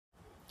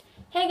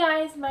Hey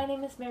guys, my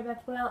name is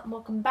Marybeth Waddell and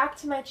welcome back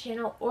to my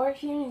channel, or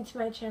if you're new to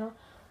my channel,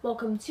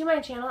 welcome to my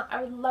channel.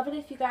 I would love it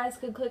if you guys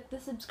could click the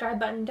subscribe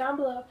button down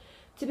below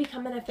to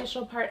become an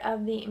official part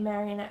of the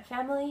Marionette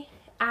family,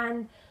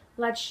 and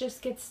let's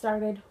just get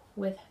started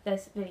with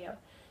this video.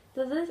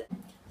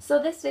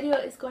 So this video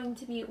is going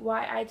to be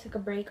why I took a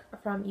break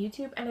from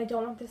YouTube, and I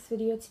don't want this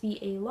video to be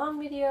a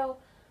long video,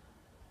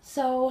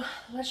 so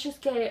let's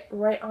just get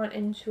right on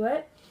into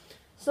it.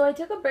 So I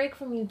took a break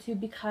from YouTube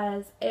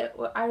because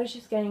I was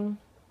just getting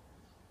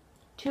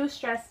too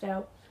stressed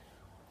out,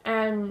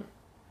 and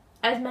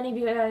as many of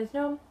you guys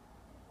know,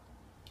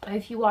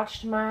 if you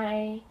watched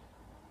my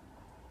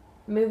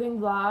moving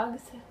vlogs,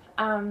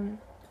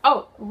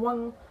 oh,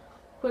 one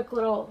quick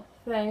little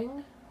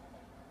thing.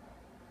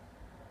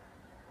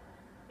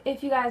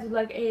 If you guys would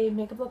like a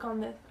makeup look on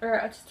this, or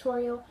a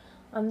tutorial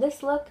on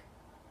this look,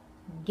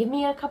 give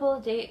me a couple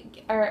of days,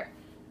 or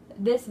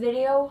this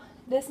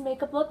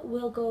makeup look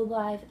will go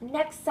live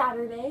next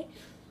Saturday,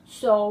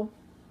 so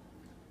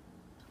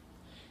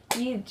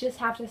you just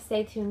have to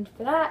stay tuned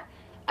for that.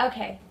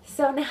 Okay,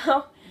 so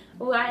now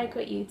why I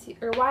quit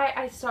YouTube, or why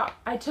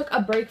I took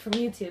a break from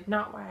YouTube,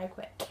 not why I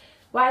quit.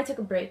 Why I took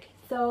a break.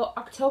 So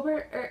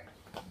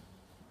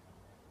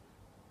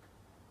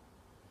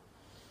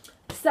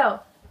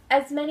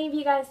as many of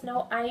you guys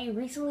know, I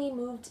recently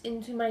moved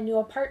into my new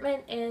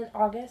apartment in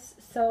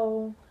August,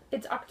 so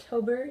it's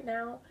October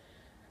now,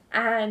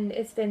 and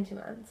it's been 2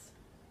 months.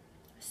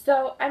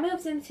 So I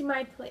moved into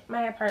my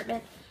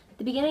apartment at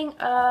the beginning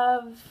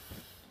of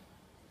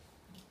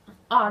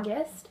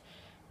August,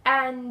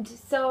 and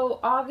so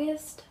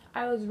August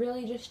I was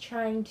really just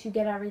trying to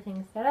get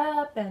everything set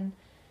up and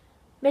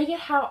make it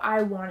how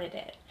I wanted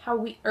it. How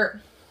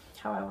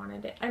I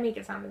wanted it. I make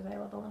it sound as I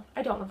live alone.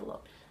 I don't live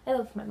alone. I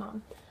live with my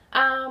mom.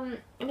 I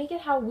make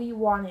it how we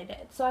wanted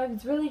it. So I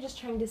was really just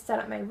trying to set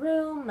up my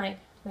room, like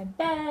my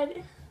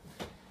bed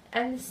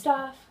and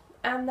stuff.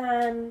 And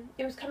then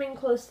it was coming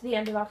close to the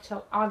end of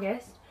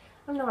August.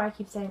 I don't know why I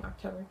keep saying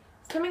October.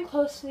 It's coming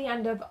close to the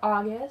end of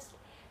August,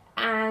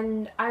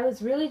 and I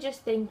was really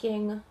just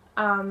thinking,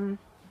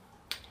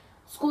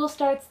 school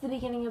starts the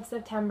beginning of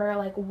September,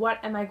 like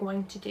what am I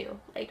going to do?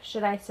 Like,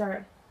 should I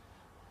start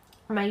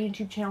my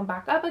YouTube channel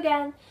back up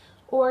again,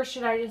 or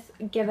should I just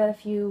give it a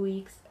few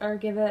weeks, or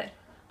give it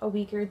a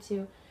week or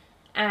two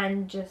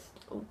and just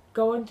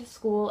go into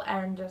school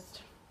and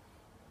just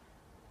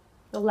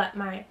let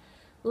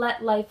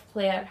life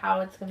play out how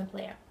it's going to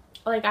play out.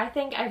 Like, I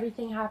think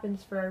everything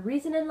happens for a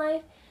reason in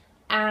life,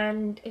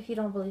 and if you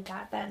don't believe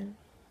that, then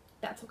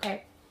that's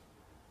okay.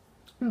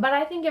 But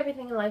I think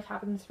everything in life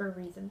happens for a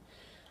reason.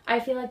 I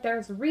feel like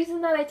there's a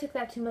reason that I took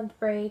that 2-month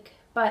break,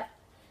 but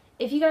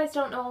if you guys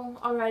don't know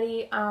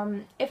already,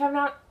 if I'm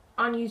not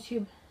on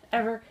YouTube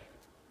ever,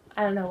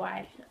 I don't know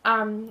why.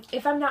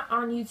 If I'm not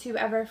on YouTube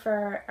ever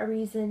for a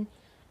reason,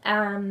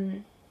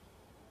 then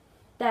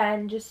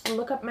just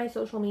look up my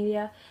social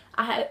media.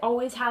 I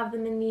always have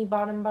them in the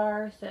bottom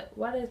bar. So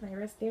what is my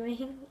wrist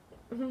doing?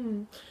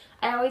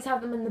 I always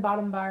have them in the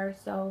bottom bar.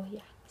 So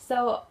yeah.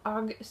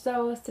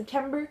 So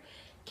September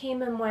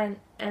came and went,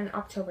 and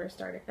October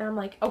started, and I'm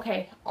like,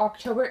 okay,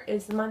 October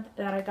is the month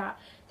that I got.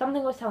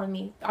 Something was telling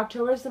me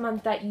October is the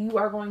month that you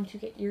are going to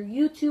get your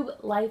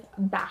YouTube life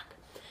back,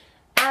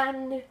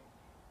 and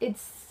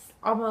it's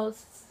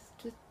almost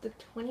just the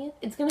 20th.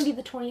 It's gonna be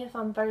the 20th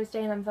on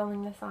Thursday, and I'm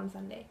filming this on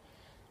Sunday.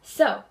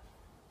 So,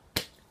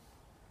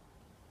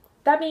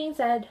 that being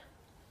said,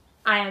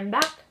 I am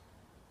back,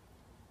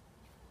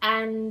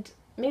 and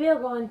maybe I'll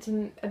go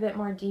into a bit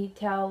more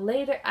detail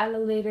later at a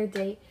later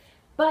date,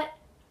 but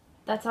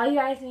that's all you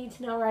guys need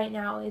to know right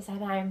now is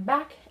that I am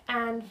back,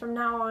 and from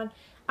now on,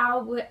 I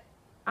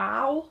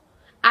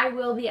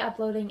will be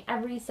uploading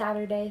every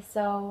Saturday,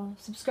 so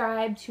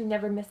subscribe to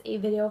never miss a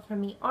video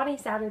from me on a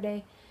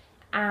Saturday,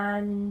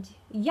 and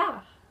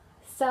yeah,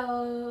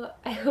 so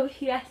I hope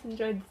you guys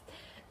enjoyed this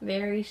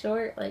very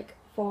short, like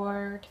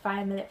 4 to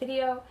 5 minute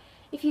video.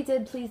 If you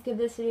did, please give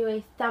this video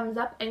a thumbs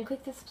up and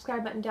click the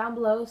subscribe button down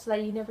below so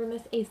that you never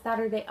miss a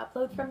Saturday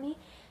upload from me.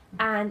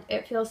 And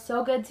it feels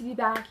so good to be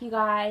back, you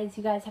guys.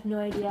 You guys have no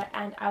idea,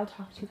 and I'll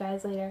talk to you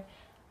guys later.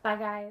 Bye,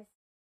 guys.